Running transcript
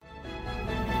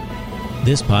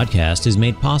This podcast is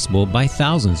made possible by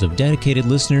thousands of dedicated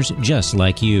listeners just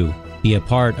like you. Be a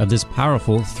part of this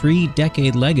powerful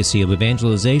 3-decade legacy of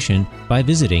evangelization by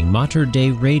visiting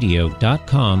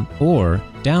materdeiradio.com or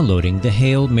downloading the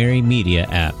Hail Mary Media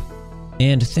app.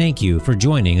 And thank you for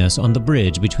joining us on the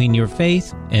bridge between your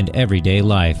faith and everyday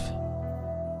life.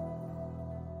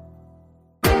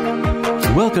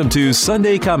 Welcome to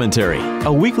Sunday Commentary,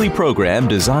 a weekly program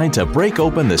designed to break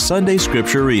open the Sunday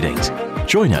Scripture readings.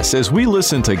 Join us as we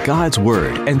listen to God's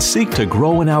Word and seek to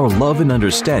grow in our love and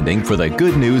understanding for the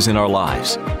good news in our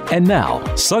lives. And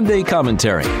now, Sunday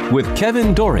Commentary with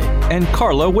Kevin Doran and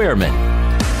Carla Wehrman.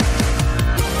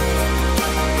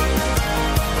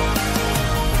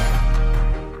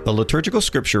 The liturgical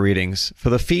scripture readings for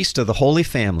the Feast of the Holy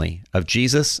Family of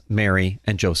Jesus, Mary,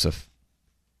 and Joseph.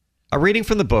 A reading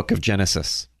from the book of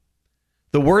Genesis.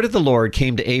 The word of the Lord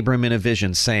came to Abram in a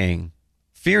vision, saying,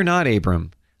 "Fear not,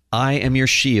 Abram. I am your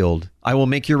shield. I will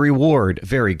make your reward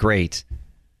very great."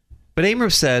 But Abram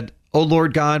said, "O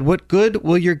Lord God, what good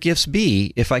will your gifts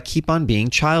be if I keep on being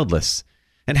childless,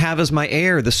 and have as my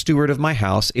heir the steward of my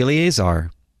house,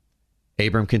 Eleazar?"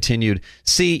 Abram continued,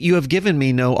 "See, you have given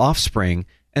me no offspring,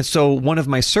 and so one of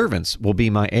my servants will be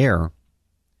my heir."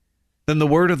 Then the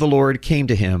word of the Lord came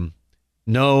to him,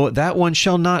 "No, that one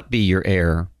shall not be your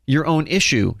heir. Your own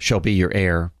issue shall be your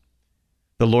heir."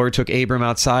 The Lord took Abram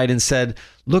outside and said,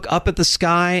 "Look up at the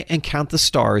sky and count the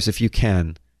stars if you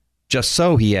can. Just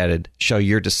so," he added, "shall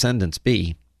your descendants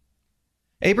be."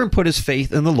 Abram put his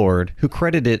faith in the Lord, who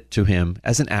credited it to him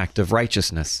as an act of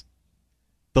righteousness.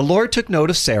 The Lord took note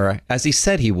of Sarah as he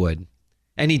said he would,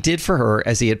 and he did for her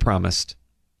as he had promised.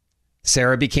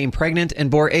 Sarah became pregnant and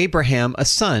bore Abraham a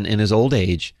son in his old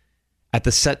age, at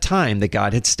the set time that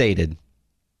God had stated.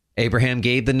 Abraham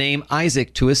gave the name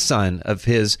Isaac to his son of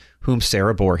his whom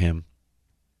Sarah bore him.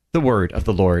 The word of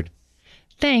the Lord.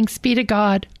 Thanks be to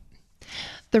God.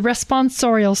 The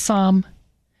responsorial psalm.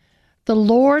 The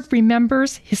Lord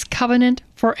remembers his covenant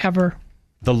forever.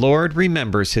 The Lord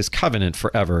remembers his covenant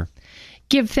forever.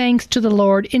 Give thanks to the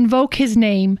Lord, invoke his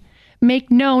name, make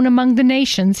known among the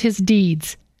nations his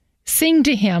deeds. Sing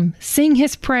to him, sing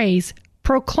his praise,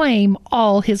 proclaim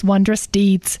all his wondrous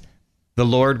deeds. The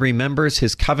Lord remembers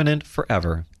his covenant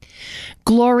forever.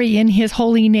 Glory in his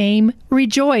holy name.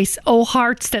 Rejoice, O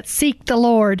hearts that seek the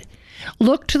Lord.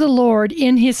 Look to the Lord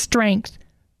in his strength.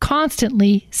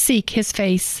 Constantly seek his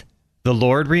face. The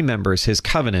Lord remembers his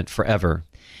covenant forever.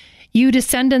 You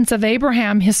descendants of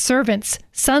Abraham, his servants,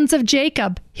 sons of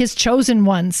Jacob, his chosen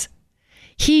ones.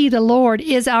 He, the Lord,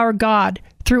 is our God.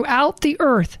 Throughout the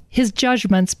earth, his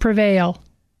judgments prevail.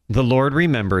 The Lord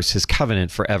remembers his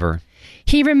covenant forever.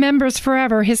 He remembers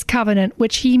forever his covenant,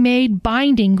 which he made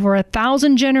binding for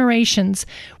 1,000 generations,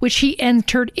 which he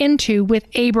entered into with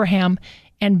Abraham,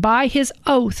 and by his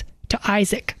oath to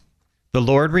Isaac. The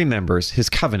Lord remembers his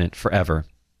covenant forever.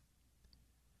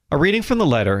 A reading from the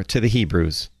letter to the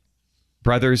Hebrews.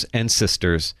 Brothers and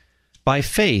sisters, by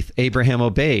faith Abraham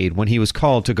obeyed when he was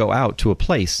called to go out to a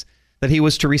place that he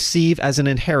was to receive as an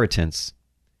inheritance.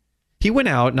 He went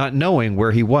out not knowing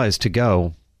where he was to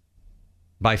go.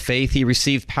 By faith he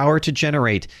received power to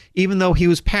generate, even though he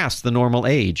was past the normal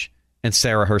age, and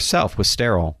Sarah herself was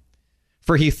sterile.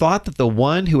 For he thought that the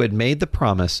one who had made the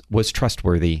promise was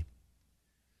trustworthy.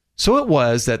 So it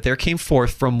was that there came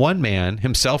forth from one man,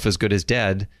 himself as good as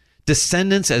dead,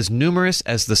 descendants as numerous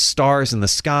as the stars in the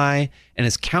sky, and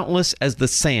as countless as the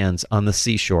sands on the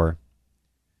seashore.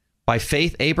 By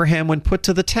faith Abraham, when put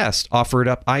to the test, offered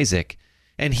up Isaac,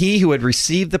 and he who had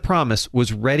received the promise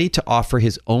was ready to offer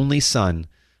his only son,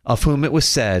 of whom it was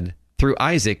said, "Through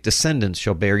Isaac descendants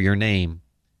shall bear your name."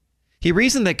 He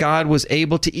reasoned that God was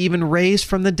able to even raise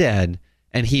from the dead,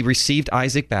 and he received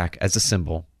Isaac back as a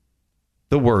symbol.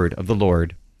 The word of the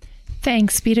Lord.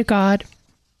 Thanks be to God.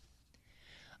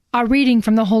 A reading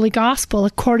from the Holy Gospel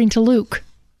according to Luke.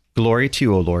 Glory to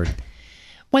you, O Lord.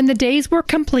 When the days were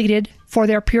completed for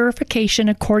their purification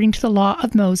according to the law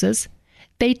of Moses,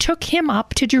 they took him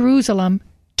up to Jerusalem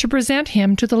to present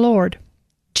him to the Lord,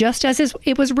 just as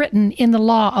it was written in the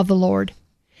law of the Lord.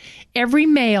 Every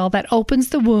male that opens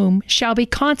the womb shall be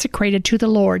consecrated to the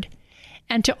Lord,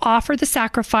 and to offer the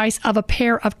sacrifice of a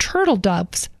pair of turtle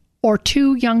doves or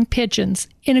 2 young pigeons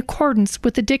in accordance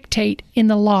with the dictate in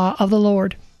the law of the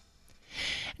Lord.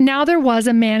 Now there was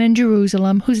a man in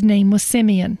Jerusalem whose name was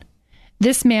Simeon.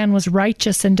 This man was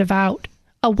righteous and devout,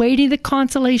 awaiting the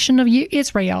consolation of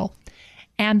Israel,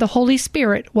 and the Holy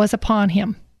Spirit was upon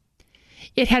him.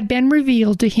 It had been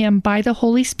revealed to him by the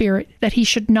Holy Spirit that he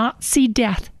should not see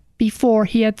death before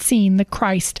he had seen the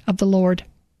Christ of the Lord.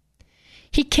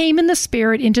 He came in the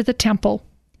Spirit into the temple,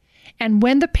 And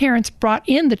when the parents brought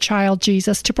in the child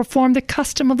Jesus to perform the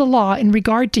custom of the law in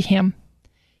regard to him,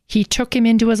 he took him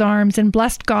into his arms and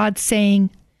blessed God,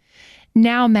 saying,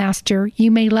 "Now, Master,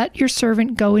 you may let your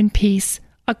servant go in peace,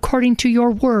 according to your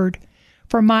word,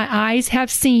 for my eyes have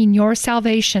seen your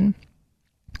salvation,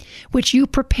 which you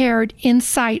prepared in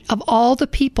sight of all the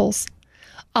peoples,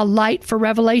 a light for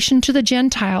revelation to the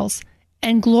Gentiles,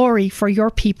 and glory for your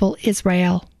people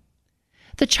Israel."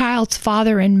 The child's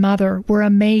father and mother were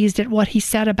amazed at what he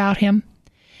said about him.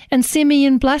 And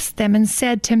Simeon blessed them and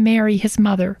said to Mary his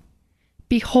mother,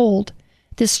 "Behold,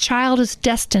 this child is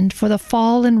destined for the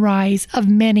fall and rise of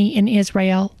many in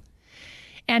Israel,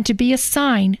 and to be a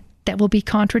sign that will be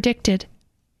contradicted.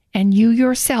 And you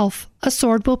yourself a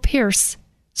sword will pierce,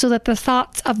 so that the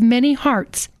thoughts of many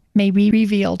hearts may be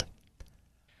revealed."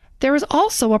 There is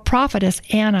also a prophetess,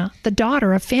 Anna, the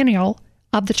daughter of Phanuel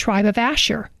of the tribe of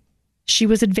Asher. She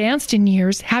was advanced in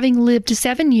years, having lived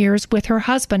 7 years with her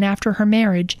husband after her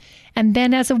marriage, and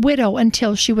then as a widow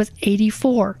until she was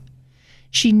 84.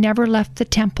 She never left the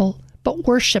temple, but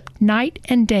worshipped night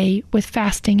and day with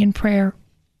fasting and prayer.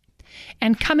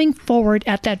 And coming forward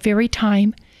at that very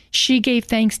time, she gave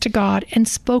thanks to God and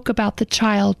spoke about the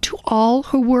child to all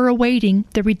who were awaiting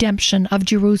the redemption of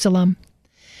Jerusalem.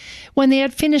 When they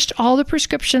had finished all the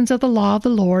prescriptions of the law of the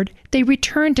Lord, they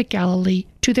returned to Galilee,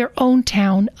 to their own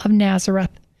town of Nazareth.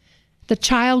 The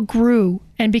child grew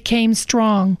and became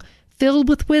strong, filled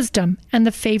with wisdom, and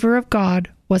the favor of God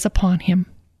was upon him.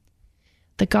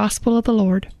 The Gospel of the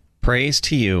Lord. Praise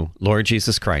to you, Lord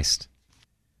Jesus Christ.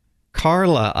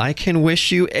 Carla, I can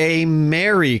wish you a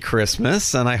Merry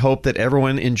Christmas, and I hope that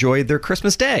everyone enjoyed their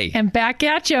Christmas day. And back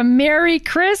at you, Merry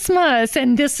Christmas.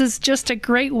 And this is just a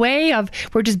great way of,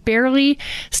 we're just barely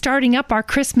starting up our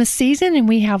Christmas season, and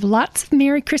we have lots of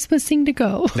Merry Christmasing to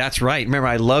go. That's right. Remember,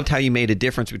 I loved how you made a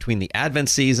difference between the Advent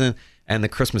season and the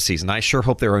Christmas season. I sure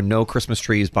hope there are no Christmas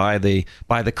trees by the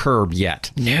curb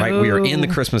yet. No. Right? We are in the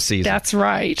Christmas season. That's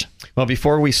right. Well,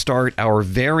 before we start our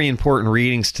very important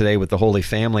readings today with the Holy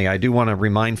Family, I do want to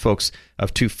remind folks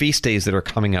of 2 feast days that are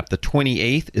coming up. The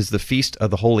 28th is the Feast of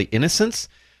the Holy Innocents.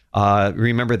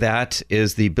 Remember, that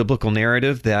is the biblical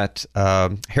narrative that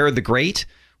Herod the Great,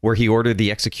 where he ordered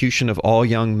the execution of all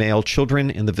young male children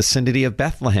in the vicinity of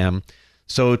Bethlehem,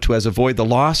 so to as avoid the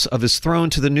loss of his throne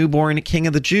to the newborn King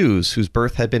of the Jews, whose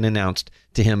birth had been announced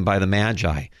to him by the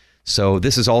Magi. So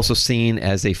this is also seen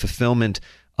as a fulfillment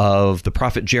of the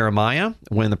prophet Jeremiah,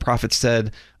 when the prophet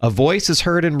said, "A voice is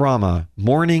heard in Ramah,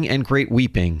 mourning and great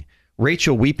weeping,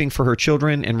 Rachel weeping for her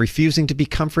children and refusing to be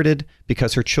comforted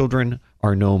because her children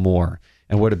are no more."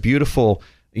 And what a beautiful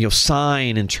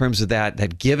sign in terms of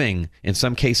that giving. In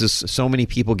some cases, so many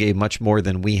people gave much more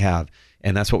than we have,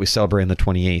 and that's what we celebrate on the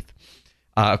 28th.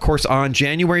 Of course, on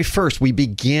January 1st, we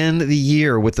begin the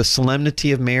year with the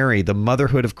Solemnity of Mary, the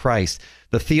motherhood of Christ,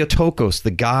 the Theotokos,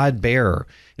 the God-bearer.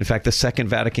 In fact, the Second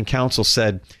Vatican Council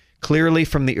said, clearly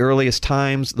from the earliest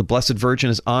times, the Blessed Virgin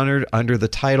is honored under the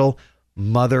title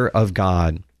Mother of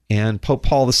God. And Pope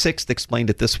Paul VI explained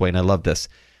it this way, and I love this.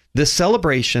 This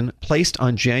celebration, placed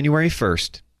on January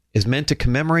 1st, is meant to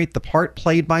commemorate the part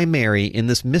played by Mary in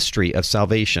this mystery of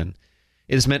salvation.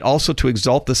 It is meant also to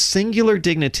exalt the singular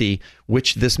dignity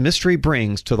which this mystery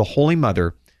brings to the Holy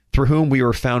Mother, through whom we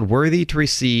were found worthy to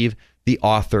receive the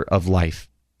author of life.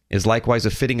 It is likewise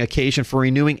a fitting occasion for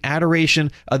renewing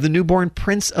adoration of the newborn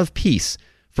Prince of Peace,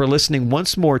 for listening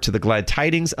once more to the glad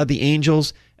tidings of the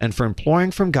angels, and for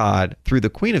imploring from God, through the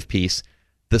Queen of Peace,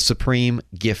 the supreme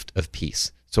gift of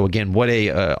peace. So again, what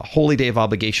a holy day of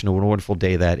obligation, what a wonderful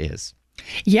day that is.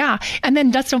 Yeah. And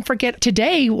then let's don't forget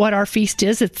today what our feast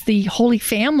is. It's the Holy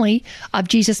Family of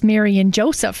Jesus, Mary, and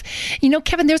Joseph.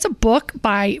 Kevin, there's a book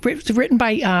written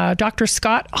by Dr.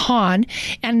 Scott Hahn,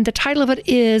 and the title of it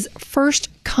is First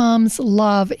Comes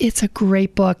Love. It's a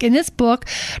great book. In this book,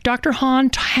 Dr.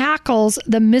 Hahn tackles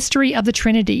the mystery of the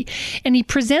Trinity, and he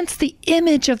presents the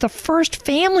image of the first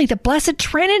family, the Blessed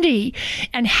Trinity,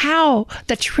 and how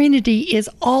the Trinity is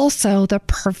also the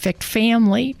perfect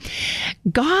family.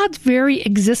 God's very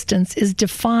existence is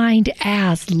defined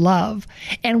as love,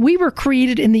 and we were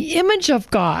created in the image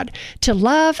of God to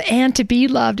love and to be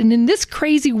loved. And in this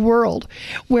crazy world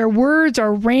where words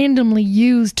are randomly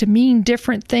used to mean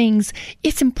different things,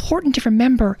 it's important to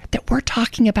remember that we're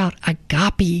talking about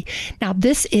agape. Now,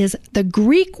 this is the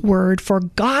Greek word for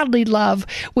godly love,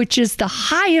 which is the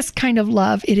highest kind of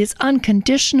love. It is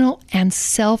unconditional and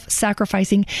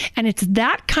self-sacrificing, and it's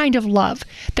that kind of love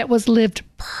that was lived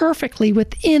perfectly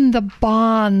within the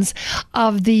bonds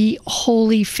of the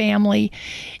Holy Family.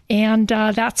 And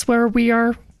that's where we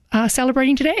are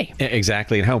celebrating today.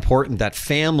 Exactly. And how important that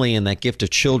family and that gift of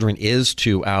children is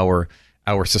to our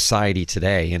our society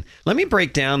today. And let me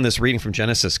break down this reading from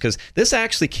Genesis, because this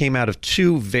actually came out of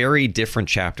two very different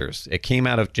chapters. It came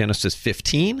out of Genesis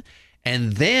 15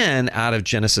 and then out of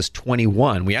Genesis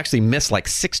 21. We actually missed like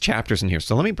 6 chapters in here.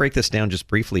 So let me break this down just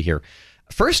briefly here.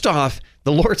 First off,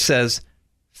 the Lord says,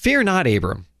 "Fear not,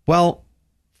 Abram." Well,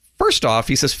 first off,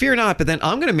 he says, "Fear not," but then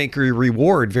I'm going to make your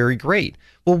reward very great.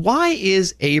 Well, why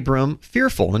is Abram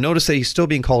fearful? And notice that he's still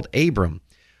being called Abram.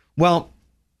 Well,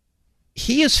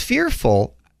 he is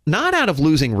fearful not out of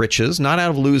losing riches, not out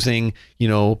of losing,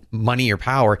 money or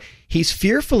power. He's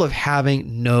fearful of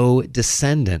having no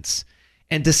descendants.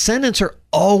 And descendants are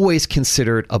always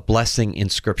considered a blessing in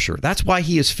Scripture. That's why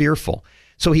he is fearful.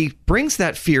 So he brings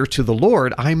that fear to the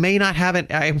Lord. I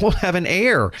won't have an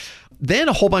heir. Then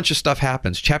a whole bunch of stuff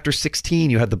happens. Chapter 16,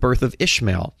 you have the birth of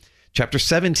Ishmael. Chapter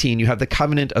 17, you have the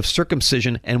covenant of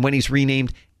circumcision, and when he's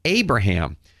renamed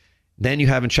Abraham. Then you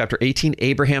have in chapter 18,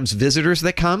 Abraham's visitors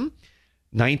that come.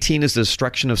 19 is the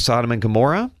destruction of Sodom and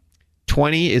Gomorrah.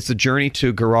 20 is the journey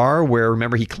to Gerar, where,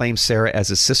 remember, he claims Sarah as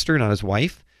his sister, not his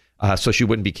wife, so she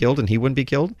wouldn't be killed and he wouldn't be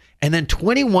killed. And then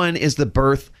 21 is the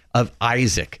birth of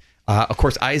Isaac. Of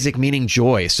course, Isaac meaning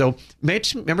joy. So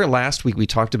remember last week we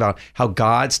talked about how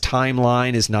God's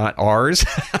timeline is not ours.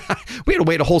 We had to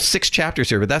wait a whole 6 chapters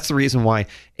here, but that's the reason why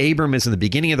Abram is in the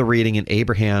beginning of the reading and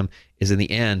Abraham is in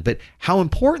the end. But how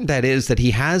important that is that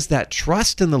he has that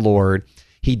trust in the Lord.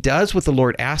 He does what the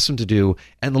Lord asks him to do,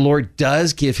 and the Lord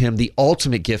does give him the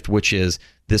ultimate gift, which is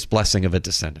this blessing of a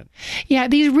descendant. Yeah,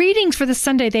 these readings for the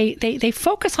Sunday, they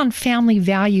focus on family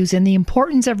values and the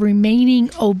importance of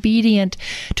remaining obedient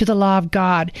to the law of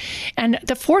God. And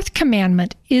the 4th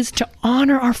commandment is to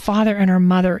honor our father and our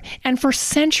mother. And for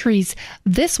centuries,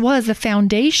 this was the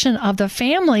foundation of the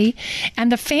family, and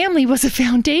the family was the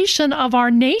foundation of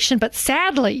our nation. But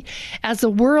sadly, as the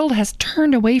world has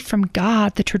turned away from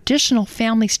God, the traditional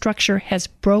family structure has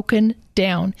broken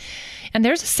down. And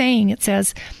there's a saying, it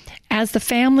says, "As the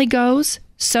family goes,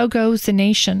 so goes the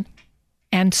nation,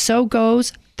 and so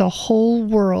goes the whole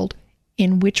world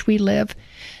in which we live."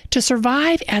 To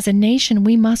survive as a nation,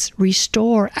 we must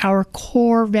restore our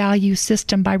core value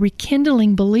system by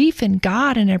rekindling belief in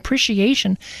God and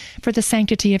appreciation for the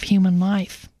sanctity of human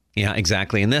life. Yeah,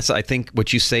 exactly. And this, I think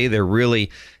what you say there really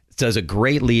does a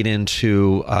great lead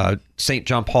into St.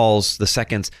 John Paul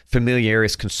II's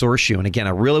Familiaris Consortio. And again,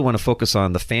 I really want to focus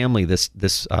on the family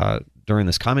during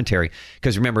this commentary,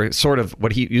 because remember, sort of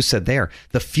what you said there,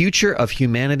 the future of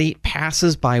humanity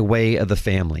passes by way of the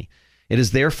family. It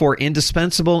is therefore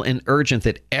indispensable and urgent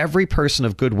that every person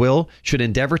of goodwill should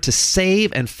endeavor to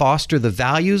save and foster the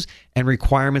values and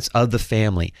requirements of the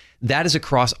family. That is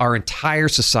across our entire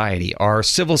society, our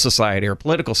civil society, our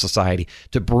political society,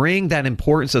 to bring that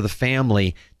importance of the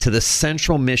family to the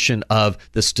central mission of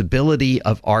the stability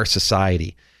of our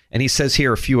society. And he says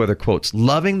here a few other quotes.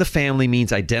 "Loving the family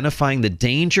means identifying the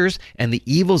dangers and the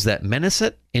evils that menace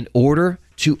it in order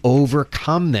to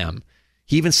overcome them."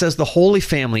 He even says the Holy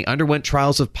Family underwent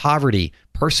trials of poverty,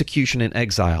 persecution, and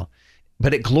exile,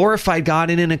 but it glorified God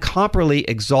in an incomparably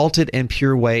exalted and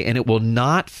pure way, and it will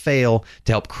not fail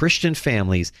to help Christian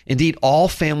families, indeed all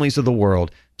families of the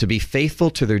world, to be faithful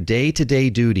to their day-to-day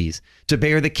duties, to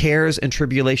bear the cares and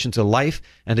tribulations of life,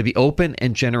 and to be open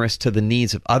and generous to the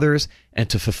needs of others, and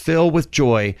to fulfill with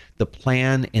joy the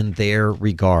plan in their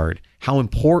regard. How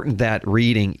important that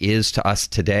reading is to us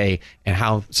today, and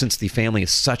how, since the family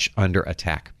is such under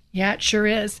attack. Yeah, it sure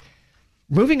is.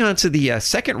 Moving on to the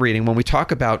second reading, when we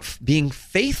talk about being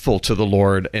faithful to the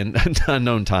Lord in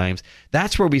unknown times,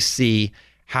 that's where we see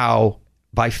how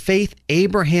by faith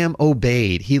Abraham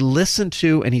obeyed. He listened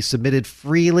to and he submitted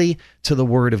freely to the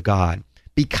word of God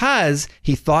because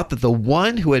he thought that the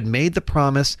one who had made the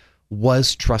promise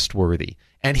was trustworthy.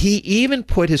 And he even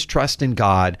put his trust in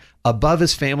God above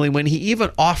his family when he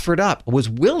even was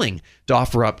willing to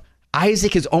offer up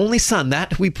Isaac, his only son,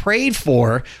 that we prayed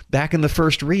for back in the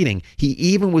first reading. He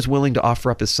even was willing to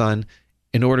offer up his son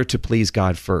in order to please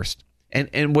God first.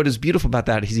 And what is beautiful about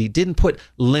that is he didn't put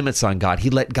limits on God. He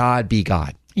let God be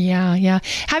God. Yeah.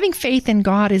 Having faith in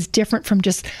God is different from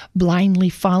just blindly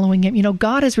following him.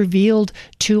 God has revealed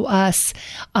to us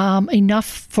enough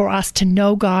for us to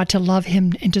know God, to love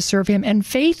him, and to serve him. And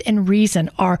faith and reason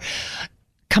are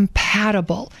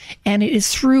compatible. And it is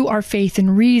through our faith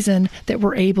and reason that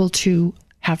we're able to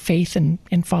have faith and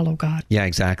follow God. Yeah,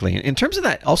 exactly. In terms of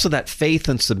that, also that faith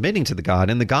and submitting to the God,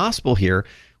 in the gospel here,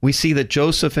 we see that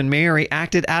Joseph and Mary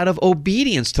acted out of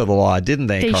obedience to the law, didn't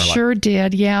they, Carla? They sure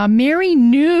did, yeah. Mary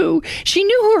knew. She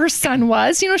knew who her son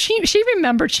was. She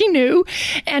remembered. She knew.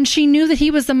 And she knew that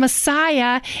he was the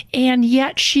Messiah, and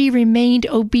yet she remained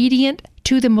obedient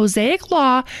to the Mosaic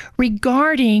law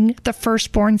regarding the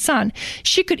firstborn son.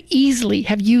 She could easily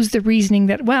have used the reasoning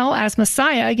that, well, as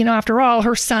Messiah, after all,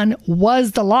 her son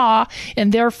was the law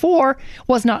and therefore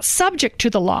was not subject to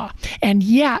the law. And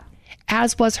yet,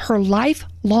 as was her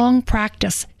lifelong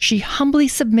practice, she humbly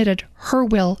submitted her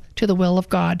will to the will of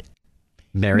God.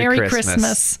 Merry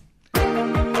Christmas.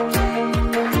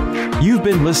 You've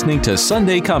been listening to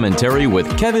Sunday Commentary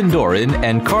with Kevin Doran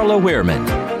and Carla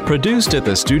Wehrman, produced at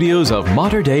the studios of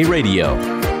Mater Dei Radio.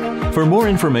 For more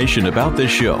information about this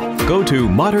show, go to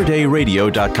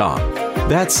materdeiradio.com.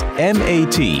 That's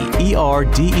MATERDEI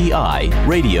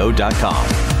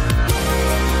radio.com.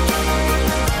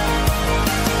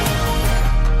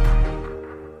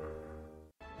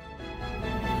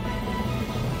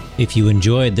 If you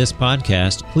enjoyed this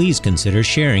podcast, please consider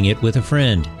sharing it with a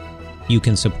friend. You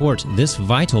can support this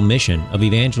vital mission of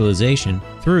evangelization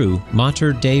through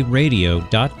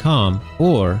materdeiradio.com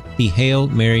or the Hail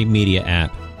Mary Media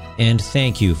app. And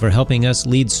thank you for helping us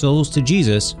lead souls to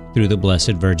Jesus through the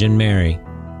Blessed Virgin Mary.